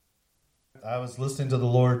I was listening to the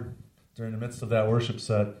Lord during the midst of that worship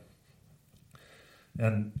set,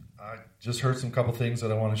 and I just heard some couple things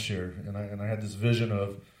that I want to share. And I had this vision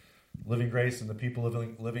of Living Grace, and the people of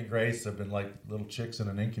Living Grace have been like little chicks in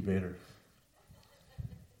an incubator.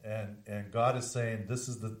 And God is saying, this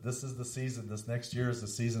is the season. This next year is the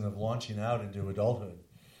season of launching out into adulthood,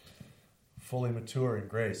 fully mature in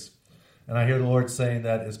grace. And I hear the Lord saying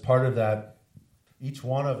that as part of that, each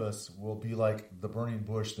one of us will be like the burning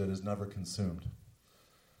bush that is never consumed.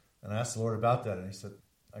 And I asked the Lord about that, and He said,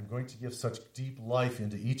 I'm going to give such deep life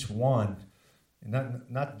into each one, and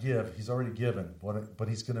not give, He's already given, but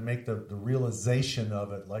He's going to make the realization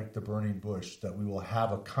of it like the burning bush, that we will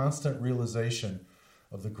have a constant realization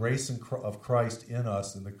of the grace of Christ in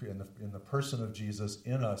us, in the person of Jesus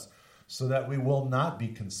in us, so that we will not be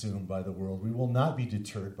consumed by the world. We will not be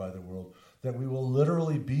deterred by the world. That we will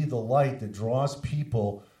literally be the light that draws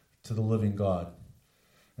people to the living God.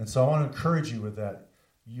 And so I want to encourage you with that.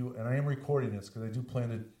 And I am recording this because I do plan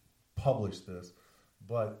to publish this.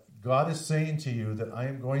 But God is saying to you that I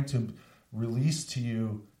am going to release to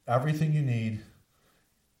you everything you need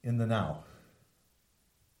in the now.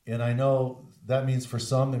 And I know that means for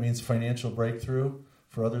some, it means financial breakthrough.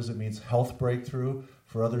 For others, it means health breakthrough.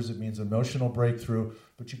 For others, it means emotional breakthrough.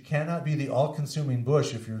 But you cannot be the all-consuming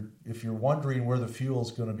bush if you're wondering where the fuel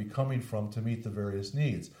is going to be coming from to meet the various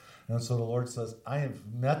needs. And so the Lord says, I have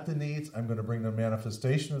met the needs. I'm going to bring the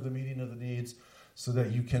manifestation of the meeting of the needs so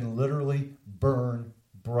that you can literally burn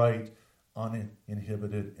bright,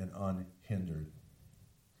 uninhibited, and unhindered.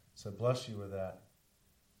 So bless you with that.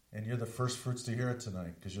 And you're the first fruits to hear it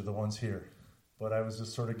tonight because you're the ones here. But I was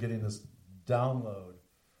just sort of getting this download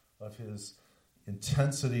of His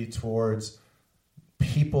intensity towards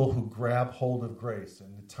people who grab hold of grace.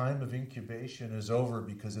 And the time of incubation is over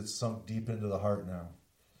because it's sunk deep into the heart now.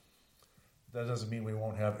 That doesn't mean we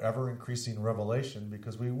won't have ever-increasing revelation,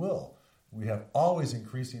 because we will. We have always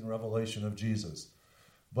increasing revelation of Jesus.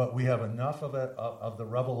 But we have enough of it, of the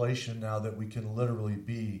revelation now that we can literally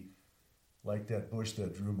be like that bush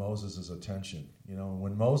that drew Moses' attention. You know,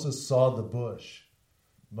 when Moses saw the bush,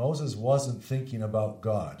 Moses wasn't thinking about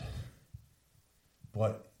God.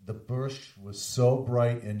 But the bush was so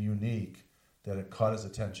bright and unique that it caught his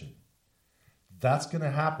attention. That's going to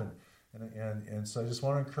happen. And so I just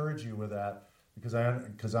want to encourage you with that, because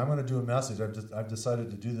I'm going to do a message. I've decided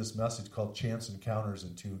to do this message called Chance Encounters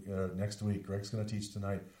next week. Greg's going to teach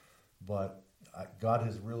tonight. But God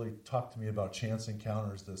has really talked to me about chance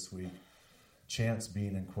encounters this week. Chance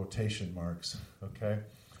being in quotation marks, okay?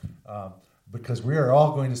 Because we are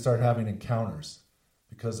all going to start having encounters,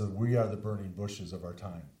 because we are the burning bushes of our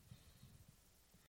time.